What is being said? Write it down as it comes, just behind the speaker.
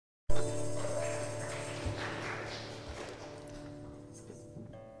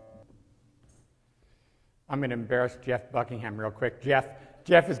I'm going to embarrass Jeff Buckingham real quick.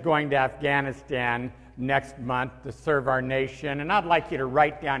 Jeff is going to Afghanistan next month to serve our nation, and I'd like you to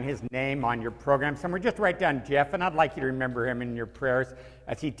write down his name on your program somewhere. Just write down Jeff, and I'd like you to remember him in your prayers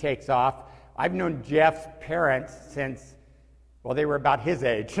as he takes off. I've known Jeff's parents since, well, they were about his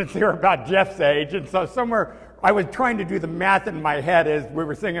age, since they were about Jeff's age, and so somewhere I was trying to do the math in my head as we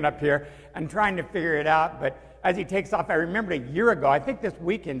were singing up here and trying to figure it out, but as he takes off, I remembered a year ago, I think this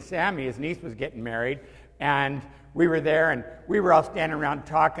weekend, Sammy, his niece, was getting married, and we were there, and we were all standing around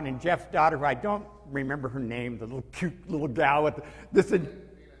talking, and Jeff's daughter, who I don't remember her name, the little cute little gal with this,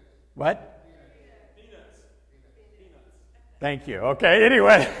 what? Peanuts. Thank you. Okay,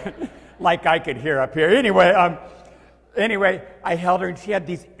 anyway, like I could hear up here. Anyway, I held her, and she had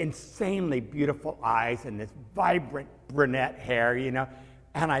these insanely beautiful eyes and this vibrant brunette hair, you know,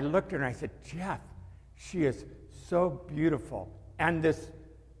 and I looked at her, and I said, Jeff, she is so beautiful. And this,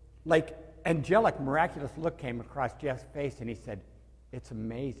 like, angelic, miraculous look came across Jeff's face, and he said, it's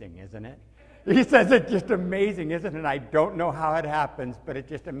amazing, isn't it? He says, it's just amazing, isn't it? And I don't know how it happens, but it's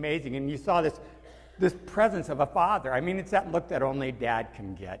just amazing. And you saw this presence of a father. I mean, it's that look that only dad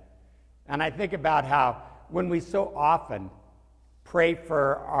can get. And I think about how when we so often pray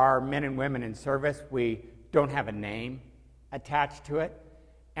for our men and women in service, we don't have a name attached to it.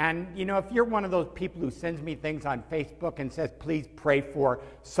 And, you know, if you're one of those people who sends me things on Facebook and says, please pray for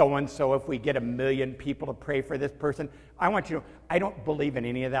so-and-so if we get 1 million people to pray for this person, I want you to know, I don't believe in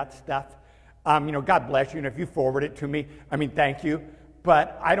any of that stuff. You know, God bless you, and if you forward it to me, I mean, thank you.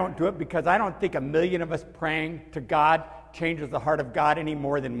 But I don't do it because I don't think 1 million of us praying to God changes the heart of God any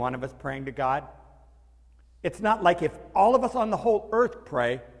more than one of us praying to God. It's not like if all of us on the whole earth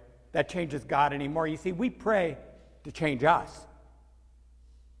pray, that changes God anymore. You see, we pray to change us.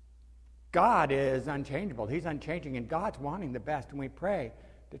 God is unchangeable. He's unchanging, and God's wanting the best, and we pray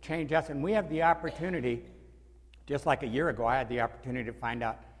to change us. And we have the opportunity, just like a year ago, I had the opportunity to find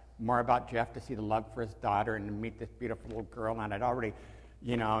out more about Jeff, to see the love for his daughter and to meet this beautiful little girl. And I'd already,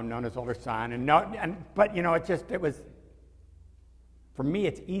 you know, known his older son. But, you know, it was, for me,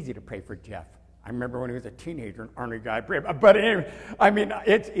 it's easy to pray for Jeff. I remember when he was a teenager, an ornery guy prayed. But anyway, I mean,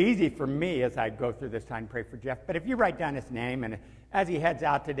 it's easy for me as I go through this time to pray for Jeff. But if you write down his name, and as he heads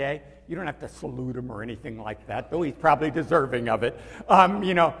out today, you don't have to salute him or anything like that, though he's probably deserving of it.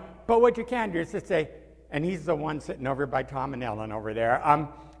 You know, but what you can do is just say, and he's the one sitting over by Tom and Ellen over there,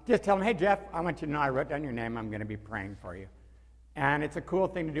 just tell him, hey, Jeff, I want you to know I wrote down your name. I'm going to be praying for you. And it's a cool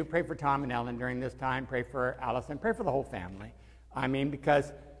thing to do. Pray for Tom and Ellen during this time. Pray for Allison. Pray for the whole family. I mean,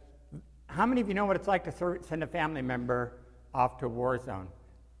 because how many of you know what it's like to send a family member off to a war zone?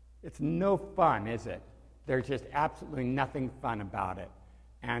 It's no fun, is it? There's just absolutely nothing fun about it.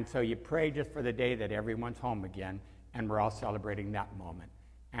 And so you pray just for the day that everyone's home again, and we're all celebrating that moment.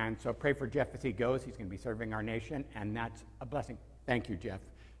 And so pray for Jeff as he goes. He's going to be serving our nation, and that's a blessing. Thank you, Jeff.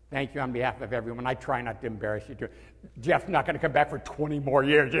 Thank you on behalf of everyone. I try not to embarrass you. Jeff's not going to come back for 20 more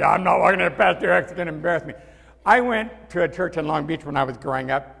years. Yeah, I'm not walking to Pastor X, it's going to embarrass me. I went to a church in Long Beach when I was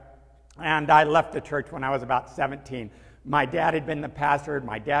growing up, and I left the church when I was about 17. My dad had been the pastor.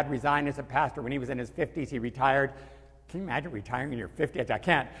 My dad resigned as a pastor when he was in his 50s. He retired. Can you imagine retiring in your 50s? I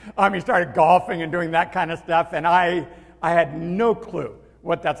can't. He started golfing and doing that kind of stuff, and I had no clue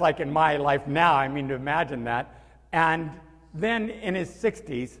what that's like in my life now. I mean, to imagine that. And then in his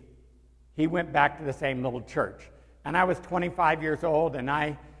 60s, he went back to the same little church. And I was 25 years old, and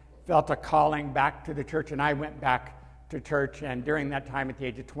I felt a calling back to the church, and I went back to church. And during that time, at the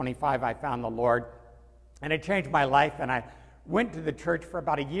age of 25, I found the Lord. And it changed my life, and I went to the church for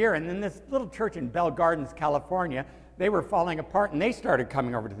about a year. And then this little church in Bell Gardens, California, they were falling apart, and they started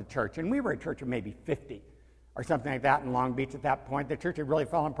coming over to the church. And we were a church of maybe 50 or something like that in Long Beach at that point. The church had really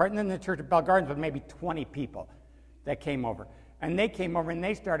fallen apart. And then the church of Bell Gardens was maybe 20 people that came over. And they came over, and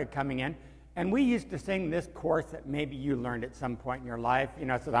they started coming in. And we used to sing this chorus that maybe you learned at some point in your life. You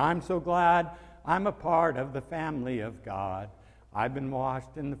know, it said, I'm so glad I'm a part of the family of God. I've been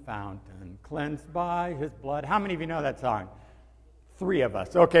washed in the fountain, cleansed by his blood. How many of you know that song? 3 of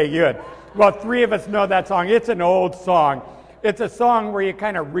us. Okay, good. Well, 3 of us know that song. It's an old song. It's a song where you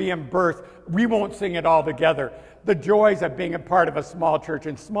kind of reimburse. We won't sing it all together. The joys of being a part of a small church,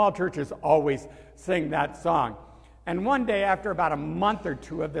 and small churches always sing that song. And one day, after about a month or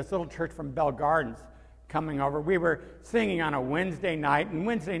 2 of this little church from Bell Gardens coming over, we were singing on a Wednesday night, and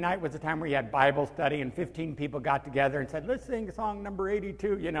Wednesday night was the time where you had Bible study, and 15 people got together and said, let's sing song number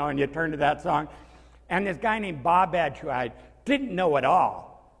 82, you know, and you turn to that song. And this guy named Bob Edge, who I didn't know at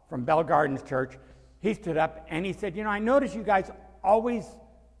all, from Bell Gardens Church, he stood up and he said, you know, I notice you guys always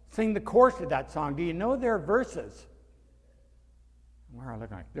sing the chorus of that song. Do you know their verses? We're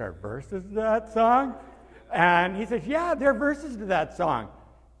looking like, there are verses to that song? And he says, yeah, there are verses to that song.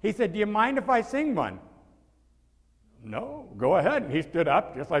 He said, do you mind if I sing one? No, go ahead. And he stood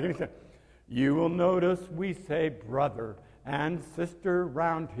up just like he said, you will notice we say brother and sister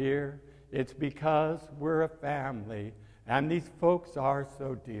round here. It's because we're a family and these folks are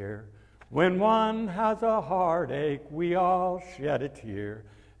so dear. When one has a heartache, we all shed a tear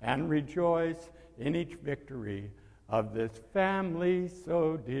and rejoice in each victory of this family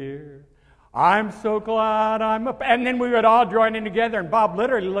so dear. I'm so glad I'm a... And then we would all join in together, and Bob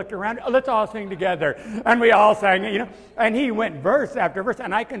literally looked around, let's all sing together. And we all sang, you know. And he went verse after verse,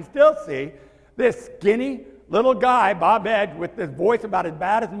 and I can still see this skinny little guy, Bob Edge, with this voice about as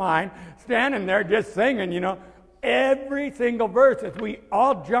bad as mine, standing there just singing, you know, every single verse as we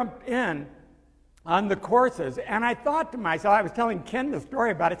all jumped in on the choruses. And I thought to myself, I was telling Ken the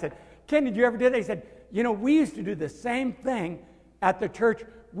story about it. I said, Ken, did you ever do that? He said, you know, we used to do the same thing at the church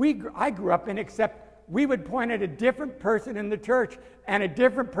I grew up in, except we would point at a different person in the church, and a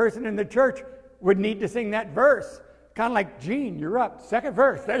different person in the church would need to sing that verse. Kind of like, Gene, you're up, second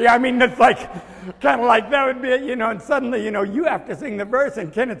verse. Yeah, I mean, it's like, kind of like that would be, you know, and suddenly, you know, you have to sing the verse,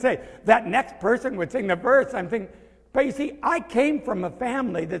 and Ken would say, that next person would sing the verse. I'm thinking, but you see, I came from a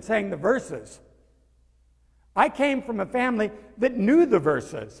family that sang the verses. I came from a family that knew the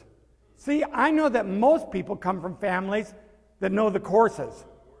verses. See, I know that most people come from families that know the courses.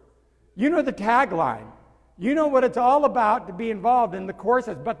 You know the tagline. You know what it's all about to be involved in the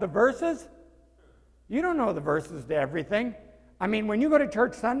courses. But the verses, you don't know the verses to everything. I mean, when you go to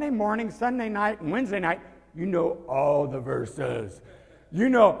church Sunday morning, Sunday night, and Wednesday night, you know all the verses. You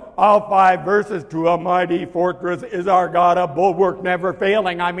know all 5 verses. To a mighty fortress is our God, a bulwark never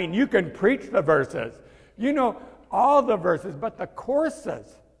failing. I mean, you can preach the verses. You know all the verses, but the courses.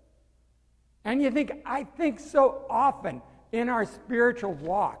 And you think, I think so often in our spiritual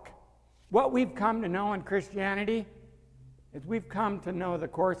walk, what we've come to know in Christianity is we've come to know the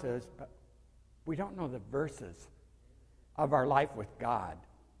courses, but we don't know the verses of our life with God.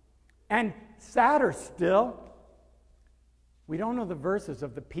 And sadder still, we don't know the verses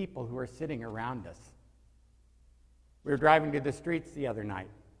of the people who are sitting around us. We were driving to the streets the other night,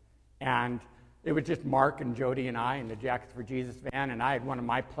 and it was just Mark and Jody and I in the Jackets for Jesus van, and I had one of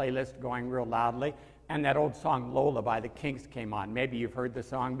my playlists going real loudly, and that old song Lola by the Kinks came on. Maybe you've heard the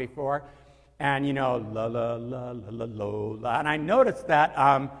song before. And you know, la la la la la Lola. And I noticed that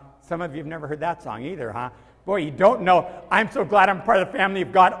some of you have never heard that song either, huh? Boy, you don't know. I'm so glad I'm part of the family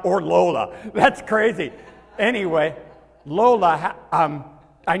of God, or Lola. That's crazy. Anyway, Lola,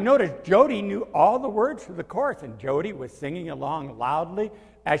 I noticed Jody knew all the words to the chorus, and Jody was singing along loudly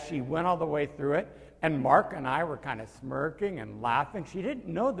as she went all the way through it. And Mark and I were kind of smirking and laughing. She didn't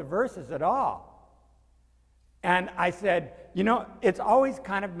know the verses at all. And I said, you know, it's always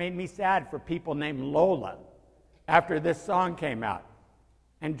kind of made me sad for people named Lola after this song came out.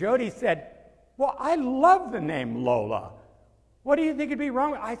 And Jody said, well, I love the name Lola. What do you think would be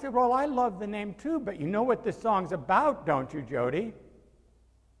wrong with it? I said, well, I love the name too, but you know what this song's about, don't you, Jody?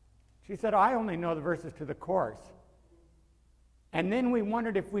 She said, I only know the verses to the chorus. And then we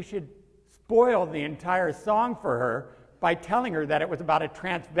wondered if we should spoil the entire song for her by telling her that it was about a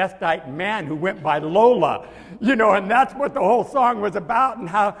transvestite man who went by Lola. You know, and that's what the whole song was about, and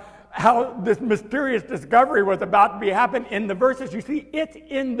how this mysterious discovery was about to be happen in the verses. You see, it's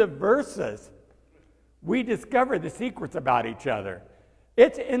in the verses we discover the secrets about each other.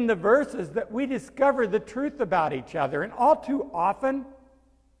 It's in the verses that we discover the truth about each other. And all too often,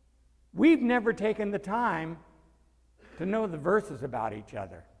 we've never taken the time to know the verses about each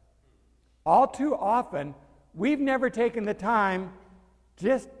other. All too often, we've never taken the time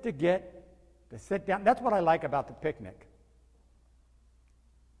just to sit down. That's what I like about the picnic.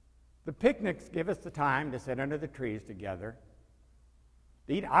 The picnics give us the time to sit under the trees together.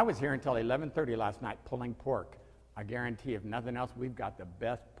 I was here until 11:30 last night pulling pork. I guarantee, if nothing else, we've got the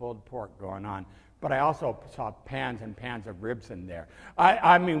best pulled pork going on. But I also saw pans and pans of ribs in there.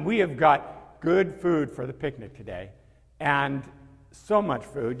 I mean, we have got good food for the picnic today. And so much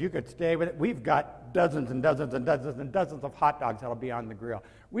food. You could stay with it. We've got dozens and dozens and dozens and dozens of hot dogs that'll be on the grill.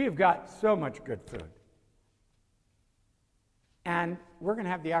 We've got so much good food. And we're going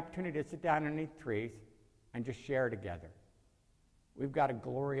to have the opportunity to sit down underneath trees and just share together. We've got a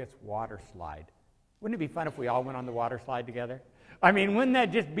glorious water slide. Wouldn't it be fun if we all went on the water slide together? I mean, wouldn't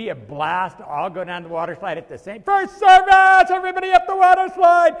that just be a blast to all go down the water slide at the same first service, everybody up the water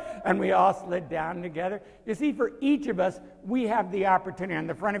slide, and we all slid down together? You see, for each of us, we have the opportunity. On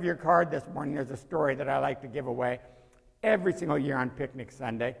the front of your card this morning, there's a story that I like to give away every single year on Picnic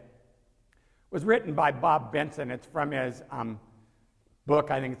Sunday. It was written by Bob Benson. It's from his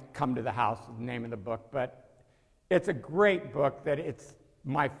book, I think it's Come to the House is the name of the book, but It's a great book that it's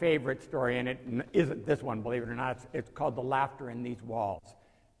my favorite story, and it isn't this one, believe it or not. It's called The Laughter in These Walls.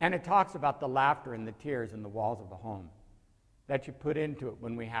 And it talks about the laughter and the tears in the walls of the home that you put into it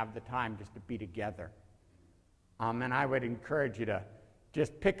when we have the time just to be together. And I would encourage you to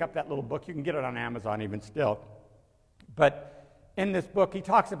just pick up that little book. You can get it on Amazon even still. But in this book, he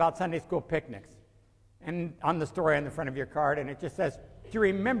talks about Sunday school picnics. And on the story on the front of your card, and it just says, to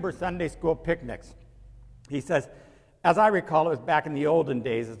remember Sunday school picnics. He says, as I recall, it was back in the olden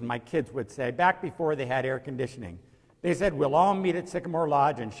days, as my kids would say, back before they had air conditioning. They said, we'll all meet at Sycamore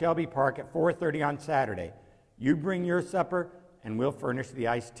Lodge in Shelby Park at 4:30 on Saturday. You bring your supper, and we'll furnish the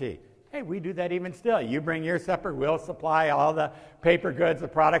iced tea. Hey, we do that even still. You bring your supper, we'll supply all the paper goods, the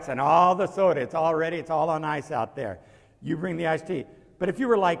products, and all the soda. It's all ready. It's all on ice out there. You bring the iced tea. But if you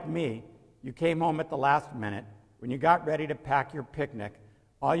were like me, you came home at the last minute. When you got ready to pack your picnic,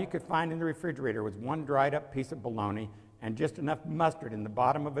 all you could find in the refrigerator was one dried-up piece of bologna and just enough mustard in the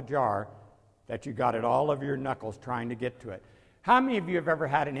bottom of a jar that you got it all over your knuckles trying to get to it. How many of you have ever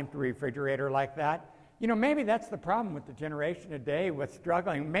had an empty refrigerator like that? You know, maybe that's the problem with the generation today with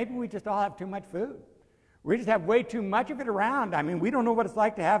struggling. Maybe we just all have too much food. We just have way too much of it around. I mean, we don't know what it's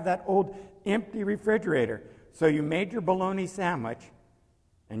like to have that old empty refrigerator. So you made your bologna sandwich,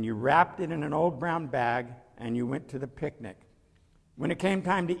 and you wrapped it in an old brown bag, and you went to the picnic. When it came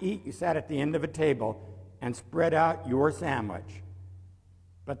time to eat, you sat at the end of a table and spread out your sandwich.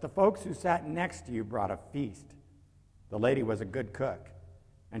 But the folks who sat next to you brought a feast. The lady was a good cook,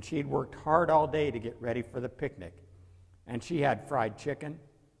 and she'd worked hard all day to get ready for the picnic. And she had fried chicken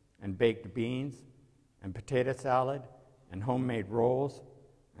and baked beans and potato salad and homemade rolls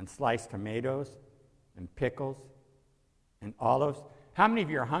and sliced tomatoes and pickles and olives. How many of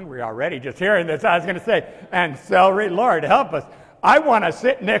you are hungry already just hearing this? I was going to say, and celery. Lord, help us. I want to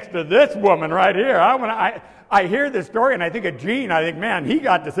sit next to this woman right here. I hear this story and I think of Gene. I think, man, he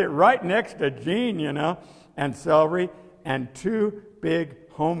got to sit right next to Gene, you know, and celery and 2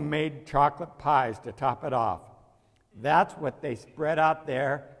 big homemade chocolate pies to top it off. That's what they spread out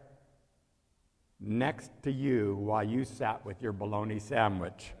there next to you while you sat with your bologna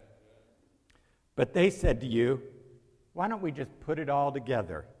sandwich. But they said to you, why don't we just put it all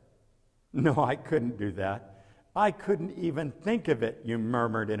together? No, I couldn't do that. I couldn't even think of it, you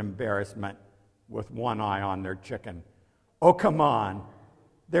murmured in embarrassment with one eye on their chicken. Oh, come on.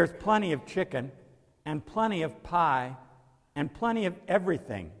 There's plenty of chicken and plenty of pie and plenty of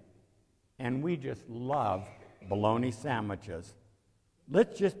everything. And we just love bologna sandwiches.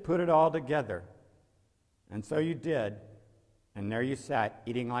 Let's just put it all together. And so you did, and there you sat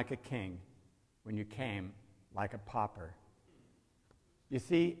eating like a king when you came like a pauper. You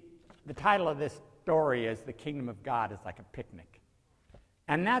see, the title of this story is The Kingdom of God is Like a Picnic.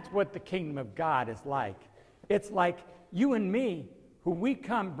 And that's what the kingdom of God is like. It's like you and me, who we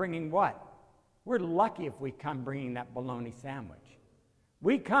come bringing what? We're lucky if we come bringing that bologna sandwich.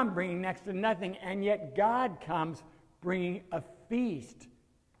 We come bringing next to nothing, and yet God comes bringing a feast.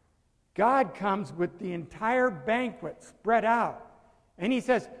 God comes with the entire banquet spread out. And he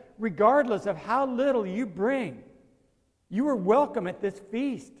says, regardless of how little you bring, you are welcome at this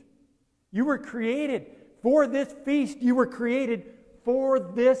feast. You were created for this feast. You were created for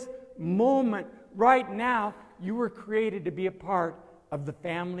this moment. Right now, you were created to be a part of the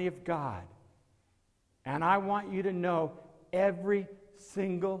family of God. And I want you to know every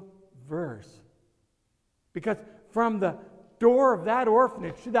single verse. Because from the door of that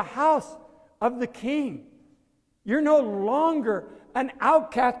orphanage to the house of the king, you're no longer an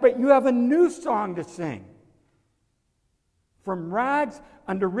outcast, but you have a new song to sing. From rags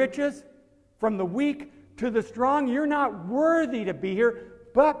unto riches, from the weak to the strong, you're not worthy to be here,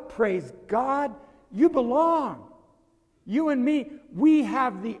 but praise God, you belong. You and me, we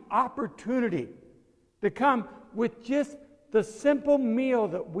have the opportunity to come with just the simple meal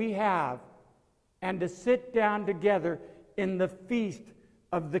that we have and to sit down together in the feast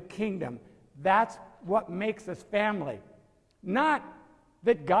of the kingdom. That's what makes us family. Not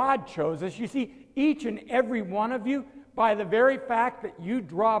that God chose us. You see, each and every one of you, by the very fact that you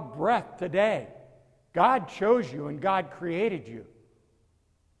draw breath today, God chose you and God created you.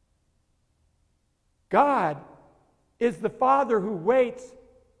 God is the Father who waits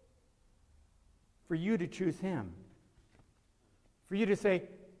for you to choose Him. For you to say,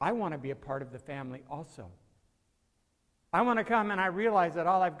 I want to be a part of the family also. I want to come, and I realize that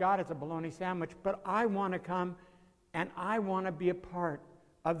all I've got is a bologna sandwich, but I want to come and I want to be a part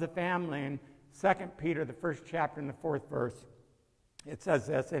of the family. In 2 Peter, the 1st chapter and the 4th verse, it says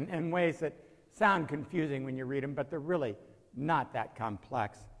this in ways that sound confusing when you read them, but they're really not that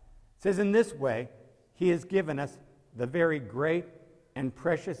complex. It says, in this way, he has given us the very great and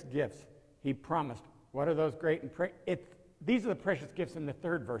precious gifts he promised. What are those great and these are the precious gifts in the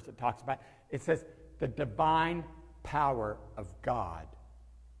third verse it talks about. It says, the divine power of God.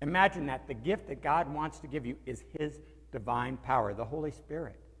 Imagine that. The gift that God wants to give you is his divine power, the Holy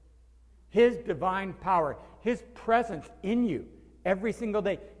Spirit. His divine power, his presence in you every single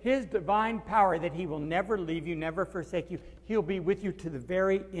day. His divine power that he will never leave you, never forsake you. He'll be with you to the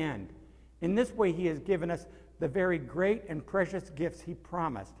very end. In this way, he has given us the very great and precious gifts he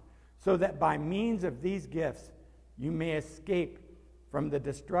promised, so that by means of these gifts, you may escape from the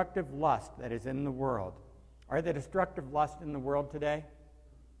destructive lust that is in the world. Are there destructive lust in the world today?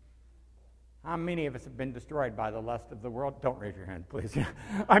 How many of us have been destroyed by the lust of the world? Don't raise your hand, please.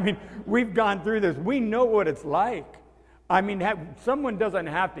 I mean, we've gone through this. We know what it's like. I mean, someone doesn't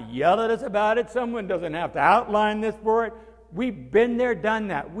have to yell at us about it. Someone doesn't have to outline this for it. We've been there, done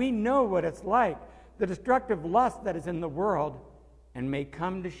that. We know what it's like. The destructive lust that is in the world, and may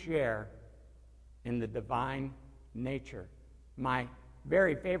come to share in the divine nature. My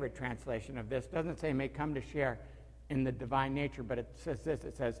very favorite translation of this doesn't say may come to share in the divine nature, but it says this.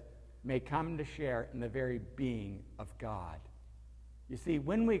 It says, may come to share in the very being of God. You see,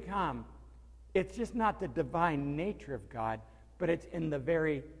 when we come, it's just not the divine nature of God, but it's in the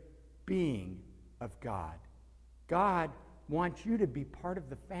very being of God. God wants you to be part of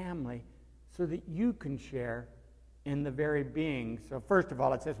the family so that you can share in the very being. So first of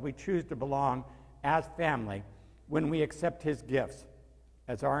all, it says we choose to belong as family when we accept his gifts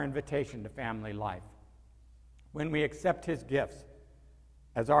as our invitation to family life. When we accept his gifts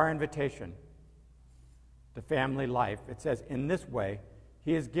as our invitation to family life, it says, in this way,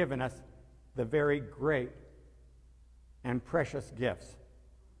 he has given us the very great and precious gifts.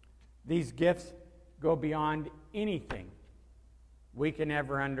 These gifts go beyond anything we can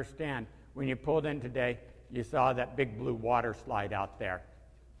ever understand. When you pulled in today, you saw that big blue water slide out there.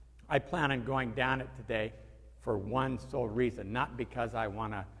 I plan on going down it today for one sole reason, not because I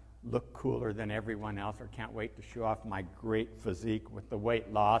want to look cooler than everyone else or can't wait to show off my great physique with the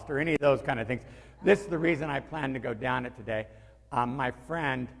weight lost or any of those kind of things. This is the reason I plan to go down it today. My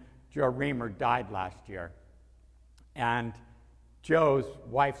friend Joe Reamer died last year, and Joe's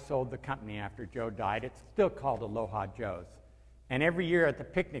wife sold the company after Joe died. It's still called Aloha Joe's. And every year at the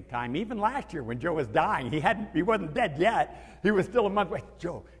picnic time, even last year when Joe was dying, he wasn't dead yet. He was still a month away.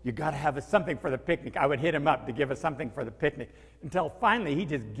 Joe, you got to have us something for the picnic. I would hit him up to give us something for the picnic. Until finally he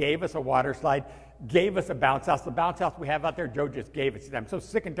just gave us a water slide, gave us a bounce house. The bounce house we have out there, Joe just gave it to them. I'm so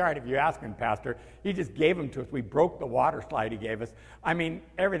sick and tired of you asking, Pastor. He just gave them to us. We broke the water slide he gave us. I mean,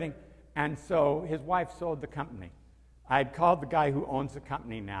 everything. And so his wife sold the company. I had called the guy who owns the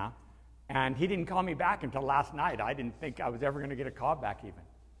company now, and he didn't call me back until last night. I didn't think I was ever going to get a call back even.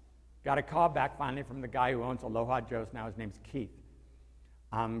 Got a call back finally from the guy who owns Aloha Joe's now. His name's Keith.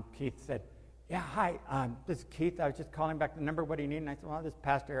 Keith said, yeah, hi, this is Keith. I was just calling back the number. What do you need? And I said, well, this is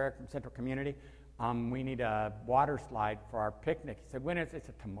Pastor Eric from Central Community. We need a water slide for our picnic. He said, when is it? I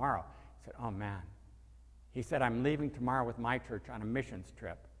said, tomorrow. I said, oh, man. He said, I'm leaving tomorrow with my church on a missions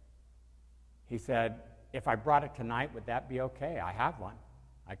trip. He said, if I brought it tonight, would that be okay? I have one.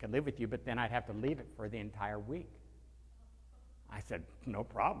 I could live with you, but then I'd have to leave it for the entire week. I said, no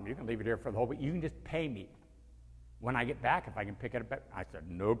problem. You can leave it here for the whole week. You can just pay me when I get back if I can pick it up. I said,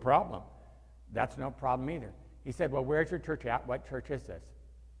 no problem. That's no problem either. He said, well, where's your church at? What church is this?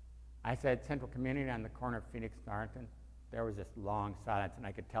 I said, Central Community on the corner of Phoenix and Arlington. There was this long silence, and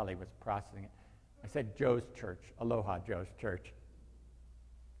I could tell he was processing it. I said, Joe's church, Aloha Joe's church.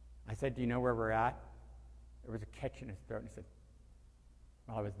 I said, do you know where we're at? There was a catch in his throat, and he said,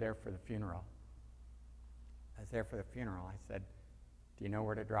 well, I was there for the funeral. I was there for the funeral. I said, do you know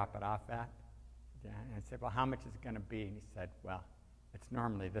where to drop it off at? Yeah. And I said, well, how much is it going to be? And he said, well, it's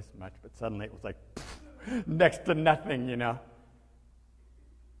normally this much, but suddenly it was like next to nothing, you know.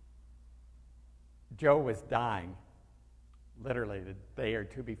 Joe was dying. Literally, the day or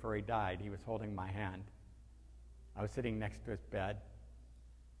two before he died, he was holding my hand. I was sitting next to his bed.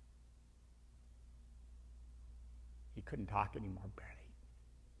 He couldn't talk anymore, barely.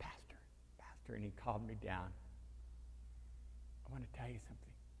 Pastor, and he called me down. I want to tell you something.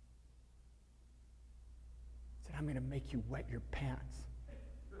 He said, I'm going to make you wet your pants.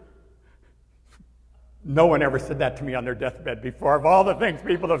 No one ever said that to me on their deathbed before. Of all the things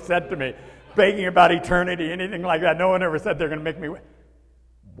people have said to me, begging about eternity, anything like that, no one ever said they're going to make me wet.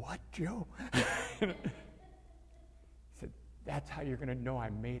 What, Joe? He said, that's how you're going to know I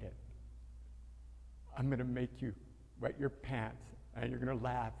made it. I'm going to make you wet your pants, and you're going to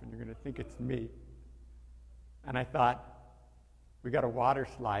laugh, and you're going to think it's me. And I thought, We got a water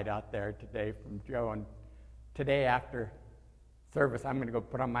slide out there today from Joe, and today after service, I'm going to go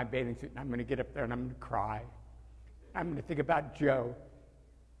put on my bathing suit, and I'm going to get up there, and I'm going to cry. I'm going to think about Joe,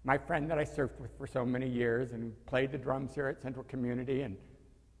 my friend that I surfed with for so many years and played the drums here at Central Community, and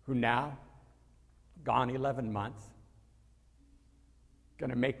who now, gone 11 months,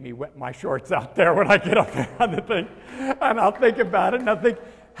 going to make me wet my shorts out there when I get up there on the thing. And I'll think about it, and I'll think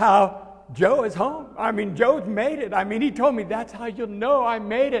how Joe is home. I mean, Joe's made it. I mean, he told me, that's how you'll know I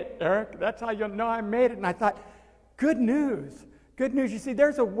made it, Eric. That's how you'll know I made it. And I thought, good news. Good news. You see,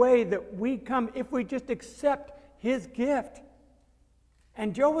 there's a way that we come if we just accept his gift.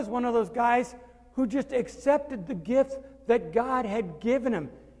 And Joe was one of those guys who just accepted the gifts that God had given him.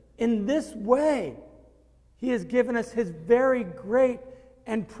 In this way, he has given us his very great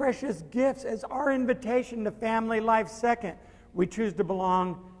and precious gifts as our invitation to family life. Second, we choose to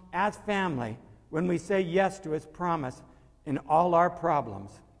belong as family when we say yes to his promise in all our problems.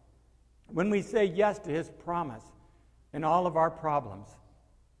 When we say yes to his promise in all of our problems.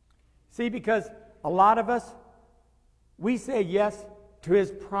 See, because a lot of us, we say yes to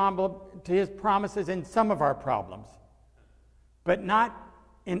his promises in some of our problems, but not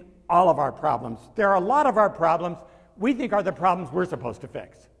in all of our problems. There are a lot of our problems we think are the problems we're supposed to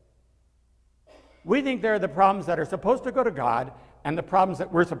fix. We think they're the problems that are supposed to go to God and the problems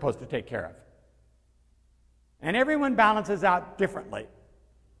that we're supposed to take care of. And everyone balances out differently.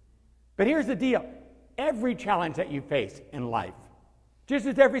 But here's the deal. Every challenge that you face in life, just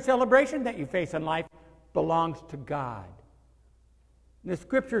as every celebration that you face in life, belongs to God. And the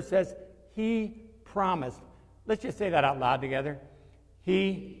scripture says, he promised. Let's just say that out loud together.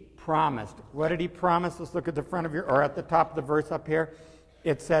 He promised. What did he promise? Let's look at the front of your, or at the top of the verse up here.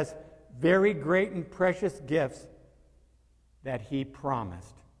 It says, very great and precious gifts that he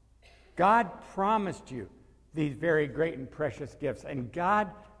promised. God promised you these very great and precious gifts, and God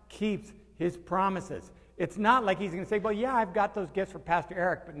keeps his promises. It's not like he's going to say, well, yeah, I've got those gifts for Pastor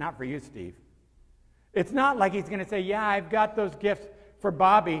Eric, but not for you, Steve. It's not like he's going to say, yeah, I've got those gifts for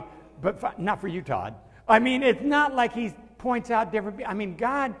Bobby, but not for you, Todd. I mean, it's not like he points out different people. I mean,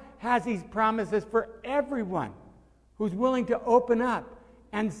 God has these promises for everyone who's willing to open up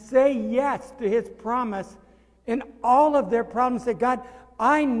and say yes to his promise in all of their problems. Say, God,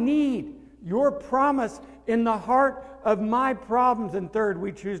 I need your promise in the heart of my problems. And third,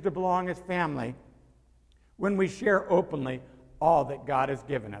 we choose to belong as family when we share openly all that God has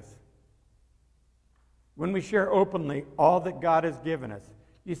given us. When we share openly all that God has given us.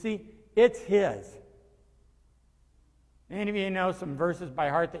 You see, it's his. Any of you know some verses by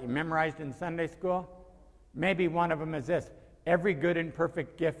heart that you memorized in Sunday school? Maybe one of them is this. Every good and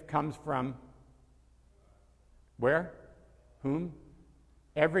perfect gift comes from where? Whom?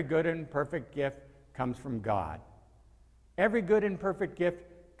 Every good and perfect gift comes from God. Every good and perfect gift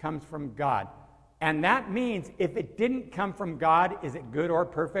comes from God. And that means if it didn't come from God, is it good or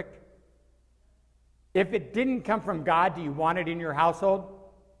perfect? If it didn't come from God, do you want it in your household?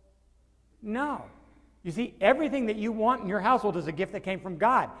 No. You see, everything that you want in your household is a gift that came from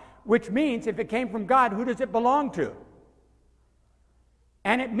God, which means if it came from God, who does it belong to?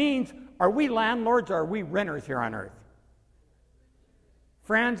 And it means, are we landlords or are we renters here on earth?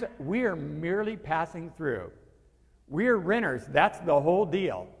 Friends, we are merely passing through. We are renters. That's the whole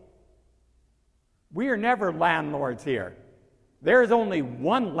deal. We are never landlords here. There is only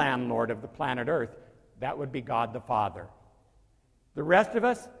one landlord of the planet Earth. That would be God the Father. The rest of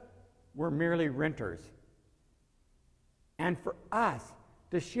us, we're merely renters. And for us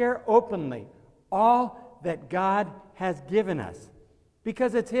to share openly all that God has given us,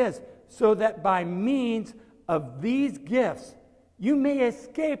 because it's his, so that by means of these gifts, you may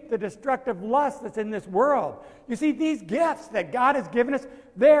escape the destructive lust that's in this world. You see, these gifts that God has given us,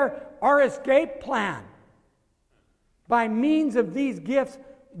 they're our escape plan. By means of these gifts,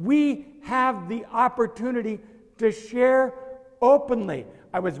 we have the opportunity to share openly.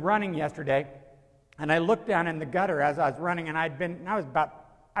 I was running yesterday, and I looked down in the gutter as I was running, and I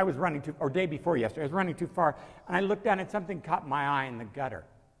was running too, or day before yesterday, I was running too far, and I looked down and something caught my eye in the gutter.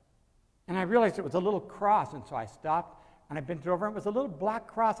 And I realized it was a little cross, and so I stopped, and I bent over, and it was a little black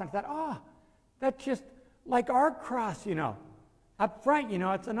cross, and I thought, oh, that's just like our cross, you know. Up front, you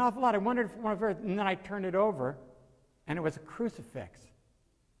know, it's an awful lot. I wondered if one of hers, and then I turned it over, and it was a crucifix.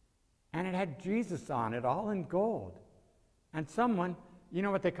 And it had Jesus on it, all in gold. And someone, you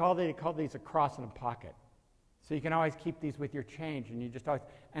know what they call these a cross in a pocket. So you can always keep these with your change, and you just always,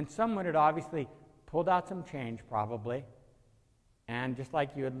 and someone had obviously pulled out some change probably, and just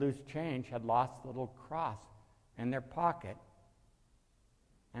like you would lose change, had lost the little cross in their pocket.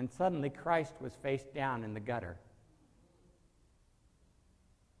 And suddenly Christ was face down in the gutter.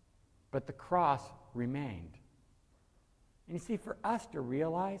 but the cross remained. And you see, for us to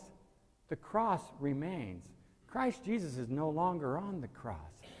realize, the cross remains. Christ Jesus is no longer on the cross.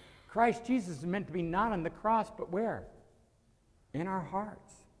 Christ Jesus is meant to be not on the cross, but where? In our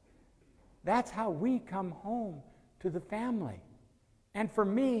hearts. That's how we come home to the family. And for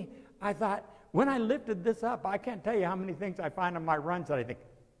me, I thought, when I lifted this up, I can't tell you how many things I find on my runs that I think,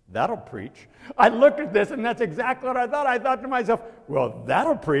 that'll preach. I looked at this, and that's exactly what I thought. I thought to myself, well,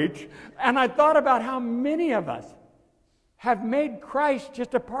 that'll preach. And I thought about how many of us have made Christ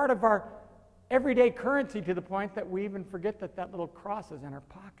just a part of our everyday currency to the point that we even forget that that little cross is in our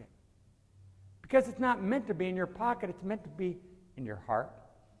pocket. Because it's not meant to be in your pocket. It's meant to be in your heart,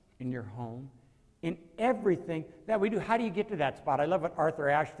 in your home, in everything that we do. How do you get to that spot? I love what Arthur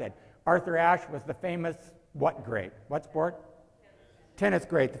Ashe said. Arthur Ashe was the famous what great? What sport? Tennis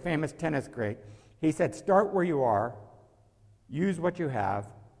great, the famous tennis great. He said, start where you are, use what you have,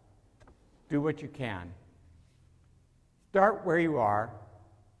 do what you can. Start where you are,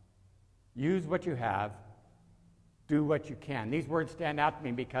 use what you have, do what you can. These words stand out to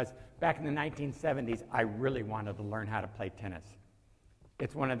me because back in the 1970s, I really wanted to learn how to play tennis.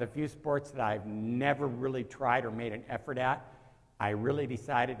 It's one of the few sports that I've never really tried or made an effort at. I really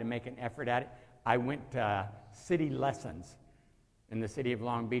decided to make an effort at it. I went to city lessons in the city of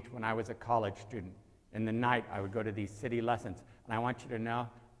Long Beach when I was a college student. In the night, I would go to these city lessons. And I want you to know,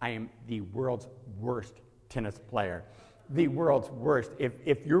 I am the world's worst tennis player. The world's worst.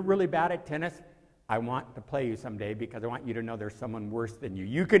 If you're really bad at tennis, I want to play you someday because I want you to know there's someone worse than you.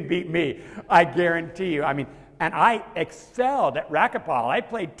 You can beat me, I guarantee you. I mean, and I excelled at racquetball. I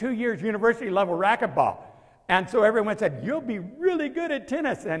played 2 years university level racquetball. And so everyone said, you'll be really good at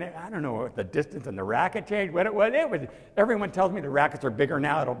tennis. And I don't know what the distance and the racket changed, what it was. Everyone tells me the rackets are bigger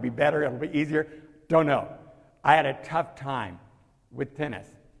now. It'll be better. It'll be easier. Don't know. I had a tough time with tennis.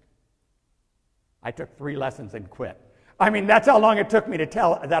 I took 3 lessons and quit. I mean, that's how long it took me to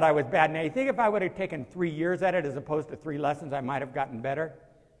tell that I was bad. Now, you think if I would have taken 3 years at it as opposed to 3 lessons, I might have gotten better?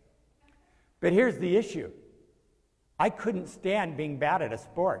 But here's the issue. I couldn't stand being bad at a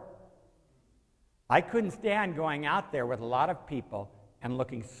sport. I couldn't stand going out there with a lot of people and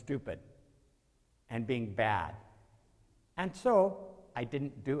looking stupid and being bad. And so I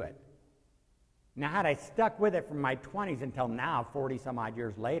didn't do it. Now, had I stuck with it from my 20s until now, 40 some odd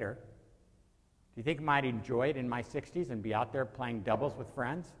years later, do you think I might enjoy it in my 60s and be out there playing doubles with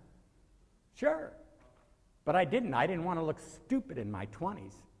friends? Sure. But I didn't. I didn't want to look stupid in my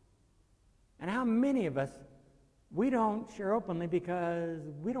 20s. And how many of us, we don't share openly because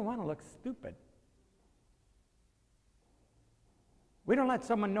we don't want to look stupid. We don't let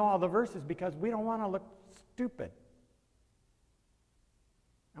someone know all the verses because we don't want to look stupid.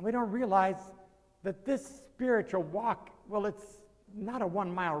 And we don't realize that this spiritual walk, well, it's not a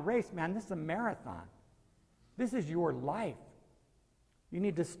 1-mile race, man. This is a marathon. This is your life. You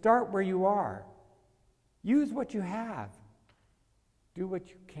need to start where you are. Use what you have. Do what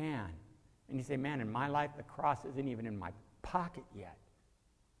you can. And you say, man, in my life, the cross isn't even in my pocket yet.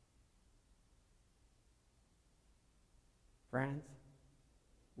 Friends,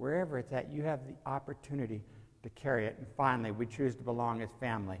 wherever it's at, you have the opportunity to carry it. And finally, we choose to belong as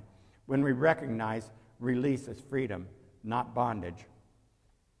family. When we recognize release as freedom, not bondage.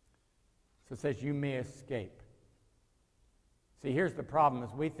 So it says, you may escape. See, here's the problem,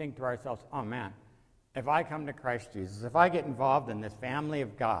 is we think to ourselves, oh man, if I come to Christ Jesus, if I get involved in this family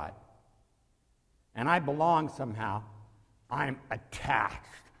of God, and I belong somehow, I'm attached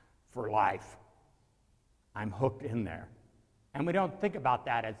for life. I'm hooked in there. And we don't think about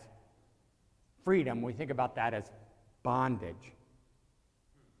that as freedom. We think about that as bondage.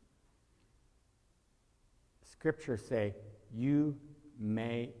 Scriptures say, you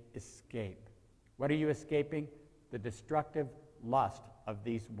may escape. What are you escaping? The destructive lust of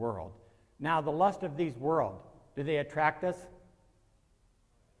this world. Now, the lust of this world, do they attract us?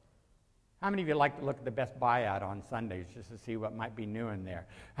 How many of you like to look at the Best Buy ad on Sundays just to see what might be new in there?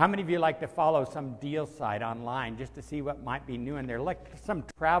 How many of you like to follow some deal site online just to see what might be new in there? Like some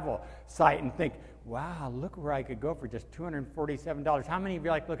travel site and think, wow, look where I could go for just $247. How many of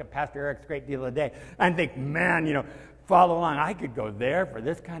you like to look at Pastor Eric's great deal of the day and think, man, follow along, I could go there for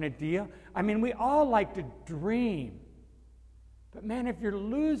this kind of deal? I mean, we all like to dream. But man, if you're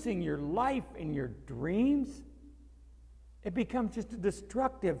losing your life in your dreams, it becomes just a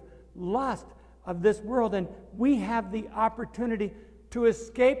destructive lust of this world, and we have the opportunity to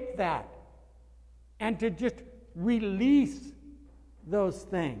escape that and to just release those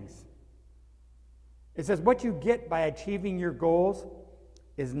things. It says what you get by achieving your goals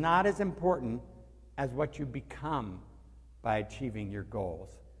is not as important as what you become by achieving your goals.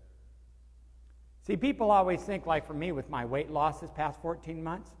 See, people always think, like for me with my weight loss this past 14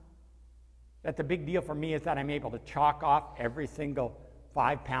 months, that the big deal for me is that I'm able to chalk off every single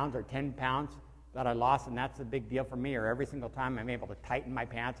 5 pounds or 10 pounds that I lost, and that's the big deal for me, or every single time I'm able to tighten my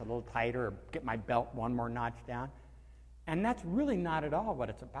pants a little tighter or get my belt one more notch down. And that's really not at all what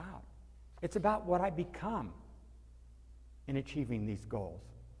it's about. It's about what I become in achieving these goals.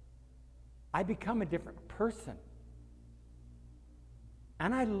 I become a different person.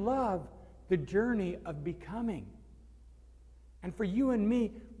 And I love the journey of becoming. And for you and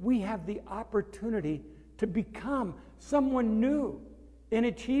me, we have the opportunity to become someone new in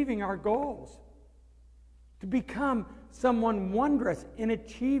achieving our goals. To become someone wondrous in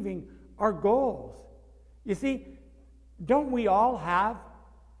achieving our goals. You see, don't we all have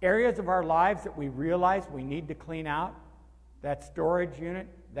areas of our lives that we realize we need to clean out? That storage unit,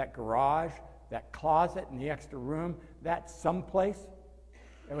 that garage, that closet in the extra room, that someplace.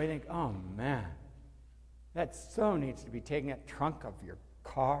 And we think, oh man, that so needs to be taken, that trunk of your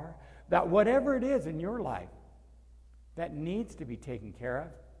car, that whatever it is in your life that needs to be taken care of,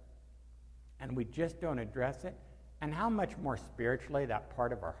 and we just don't address it. And how much more spiritually that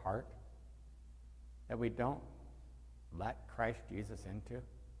part of our heart that we don't let Christ Jesus into,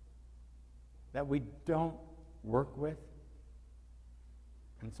 that we don't work with.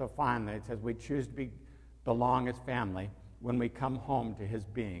 And so finally it says we choose to belong as family when we come home to his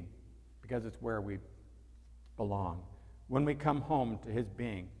being, because it's where we belong. When we come home to his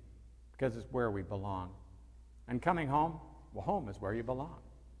being, because it's where we belong. And coming home, well, home is where you belong.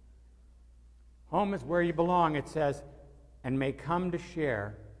 Home is where you belong, it says, and may come to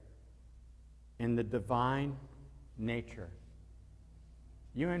share in the divine nature.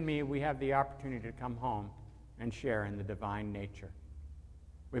 You and me, we have the opportunity to come home and share in the divine nature.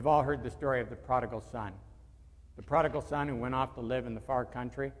 We've all heard the story of the prodigal son. The prodigal son who went off to live in the far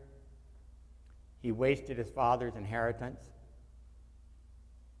country. He wasted his father's inheritance.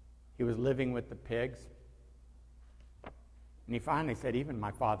 He was living with the pigs. And he finally said, even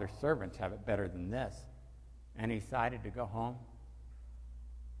my father's servants have it better than this. And he decided to go home.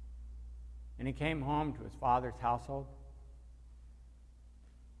 And he came home to his father's household.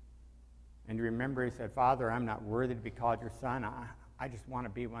 And you remember, he said, Father, I'm not worthy to be called your son. I just want to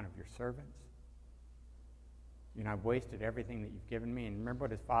be one of your servants. You know, I've wasted everything that you've given me. And remember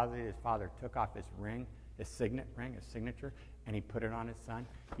what his father did? His father took off his ring, his signet ring, his signature, and he put it on his son.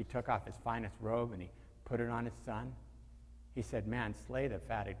 He took off his finest robe and he put it on his son. He said, man, slay the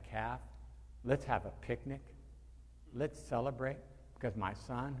fatted calf. Let's have a picnic. Let's celebrate, because my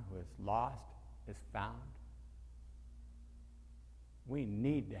son who is lost is found. We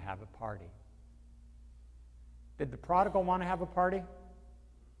need to have a party. Did the prodigal want to have a party?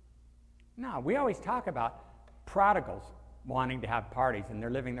 No, we always talk about prodigals wanting to have parties, and they're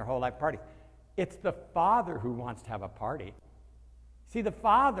living their whole life parties. It's the father who wants to have a party. See, the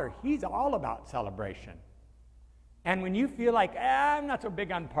father, he's all about celebration. And when you feel like, I'm not so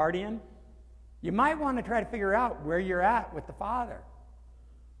big on partying, you might want to try to figure out where you're at with the Father.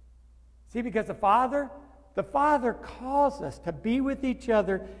 See, because the Father calls us to be with each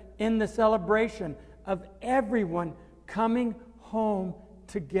other in the celebration of everyone coming home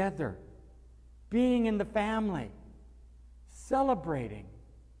together, being in the family, celebrating,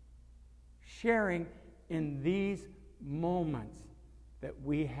 sharing in these moments that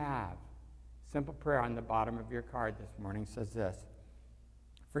we have. Simple prayer on the bottom of your card this morning says this: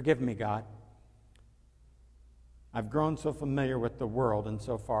 forgive me, God. I've grown so familiar with the world and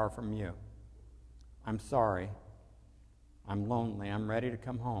so far from you. I'm sorry. I'm lonely. I'm ready to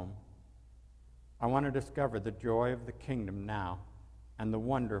come home. I want to discover the joy of the kingdom now and the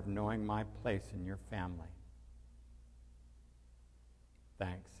wonder of knowing my place in your family.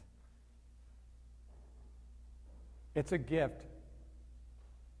 Thanks. It's a gift,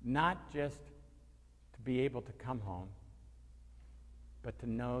 not just to be able to come home, but to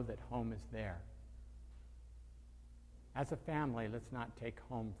know that home is there. As a family, let's not take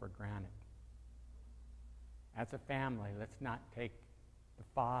home for granted. As a family, let's not take the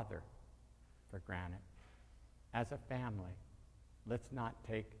Father for granted. As a family, let's not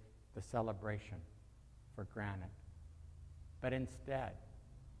take the celebration for granted. But instead,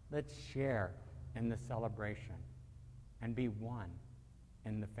 let's share in the celebration and be one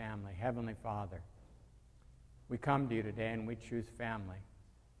in the family. Heavenly Father, we come to you today and we choose family.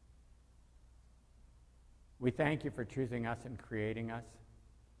 We thank you for choosing us and creating us.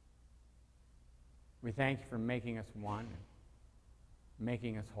 We thank you for making us one and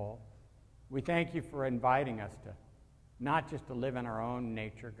making us whole. We thank you for inviting us to not just to live in our own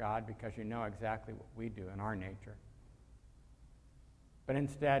nature, God, because you know exactly what we do in our nature, but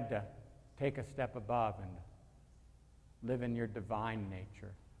instead to take a step above and live in your divine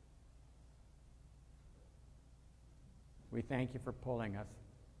nature. We thank you for pulling us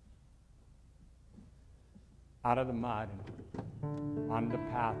out of the mud and on the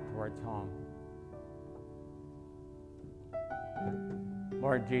path towards home.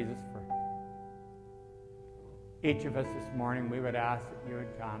 Lord Jesus, for each of us this morning, we would ask that you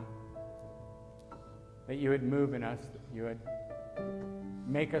would come, that you would move in us, that you would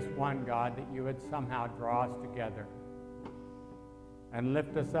make us one, God, that you would somehow draw us together and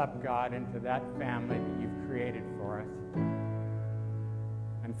lift us up, God, into that family that you've created for us.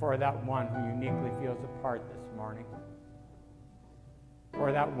 And for that one who uniquely feels apart this morning,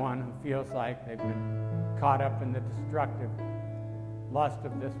 for that one who feels like they've been caught up in the destructive lust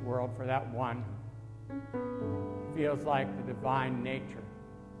of this world, for that one who feels like the divine nature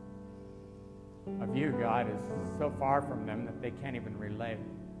of you, God, is so far from them that they can't even relate.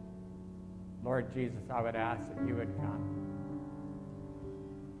 Lord Jesus, I would ask that you would come,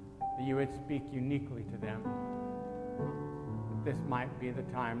 that you would speak uniquely to them, that this might be the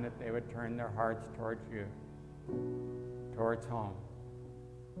time that they would turn their hearts towards you, towards home,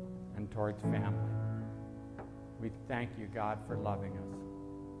 and towards family. We thank you, God, for loving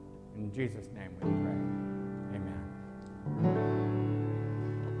us. In Jesus' name we pray.